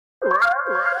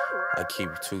I keep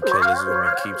 2 killers with me,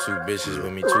 keep 2 bitches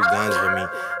with me, 2 guns with me.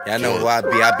 Y'all know who I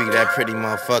be that pretty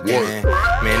motherfucker, man.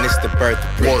 Man, this the birth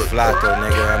of Pretty Flacko,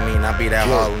 nigga. I mean, I be that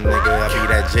Harlem nigga, I be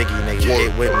that jiggy nigga.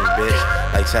 Get with me, bitch.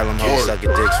 Like, tell them hoes suck a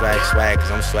dick, swag,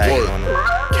 cause I'm swagging on them.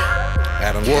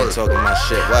 Got them done talking my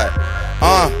shit, what?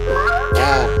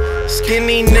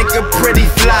 Skinny nigga, Pretty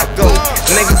Flacko.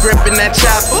 Nigga gripping that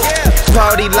chopper.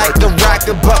 Party like the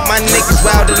rocker, but my niggas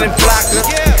wilder than Flacko.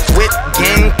 Whip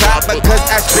gang popper, cause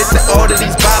I spit the order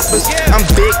these boppers. I'm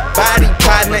big body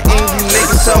partner, and you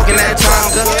niggas talking that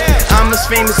Tonka. I'm as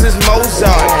famous as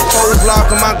Mozart. Hoes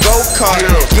lock on my go-kart.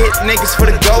 Get niggas for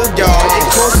the gold yard. It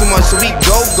costs too much, so we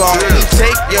go guard. We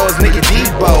take yours, nigga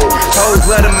Debo. Hoes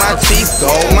letting my teeth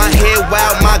go. My hair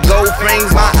wild, my gold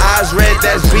frames, my eyes red,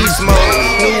 that's beast mode.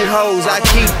 New hoes, I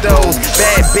keep those.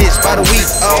 Bad bitch by the week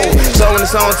old. So when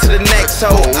it's on to the next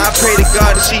hoe, I pray to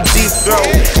God that she deep throat.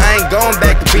 I ain't going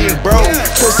back to being broke.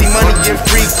 Pussy money and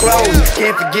free clothes.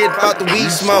 Can't forget about the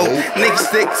weed smoke. Niggas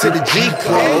stick to the G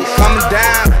code. Coming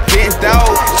down, getting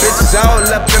dope. Bitches all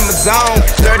up in my zone.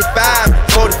 35,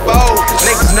 44.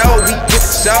 Niggas know we get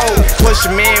the show. Push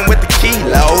 'em in with the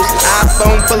kilos.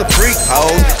 iPhone full of freak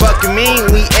hoes. Fucking mean,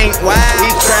 we ain't wild. We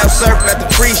crowd surf at the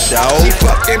free show. She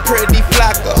fucking Pretty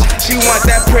Flacko. She want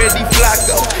that Pretty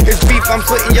Flacko. It's beef, I'm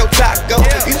splitting your taco.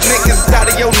 These niggas out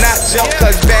of your nacho.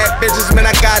 Cause bad bitches, man,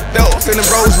 I got those. In the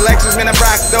Rolls Lexus, man, I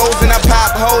rock those. And I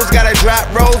pop hoes, gotta drop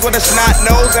rolls with a snot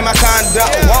nose in my condo.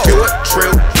 You a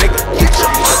trill, nigga, get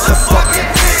your motherfucking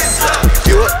hands up.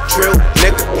 You a trill,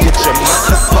 nigga, get your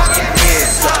motherfucking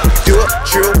hands up. You a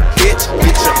trill, bitch,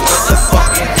 get your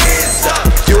motherfucking hands up.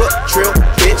 You a trill,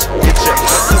 bitch, get your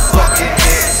motherfucking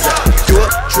hands up. You a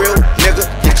trill, nigga,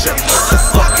 get your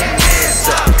motherfucking hands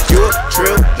up. You a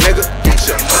trill, nigga, get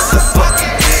your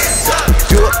motherfucking hands up.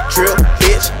 You a trill,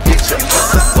 bitch, get your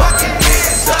motherfucking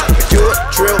hands up. You a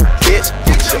trill, bitch,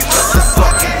 get your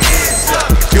motherfucking hands up.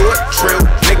 You a trill,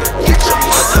 nigga, get your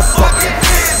motherfucking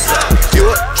hands up. You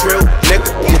a trill,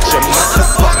 nigga, get your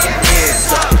motherfucking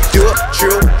hands up. You a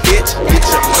trill, bitch, get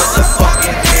your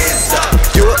motherfucking hands up.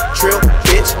 You a trill,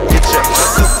 bitch, get your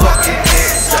motherfucking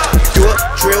hands up. You a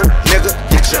trill, nigga,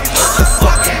 get your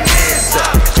motherfucking hands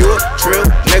up. You a trill,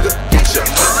 nigga, get your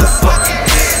motherfucking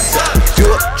hands up. You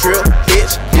a trill,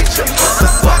 bitch, get your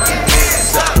motherfucking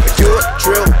hands up. You a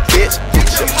trill, bitch, get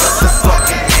your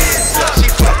motherfucking hands up. She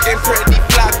fucking Pretty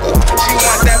Flacko. She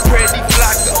want that Pretty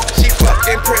Flacko. She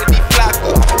fucking Pretty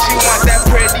Flacko. She want that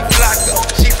Pretty Flacko.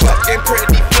 She fucking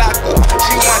Pretty Flacko.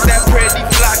 She want that Pretty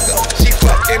Flacko. She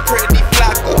fucking Pretty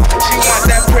Flacko. She want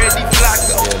that Pretty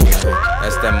Flacko. Yeah, man,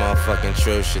 that's that motherfucking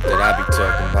trill shit that I be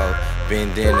talking about.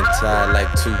 Bend in and tied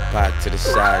like Tupac to the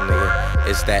side, nigga.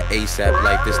 It's that ASAP,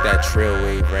 like this that trill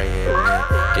wave right here, man.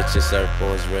 Get your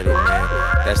surfboards ready, man.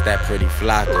 That's that Pretty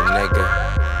Flacko, nigga.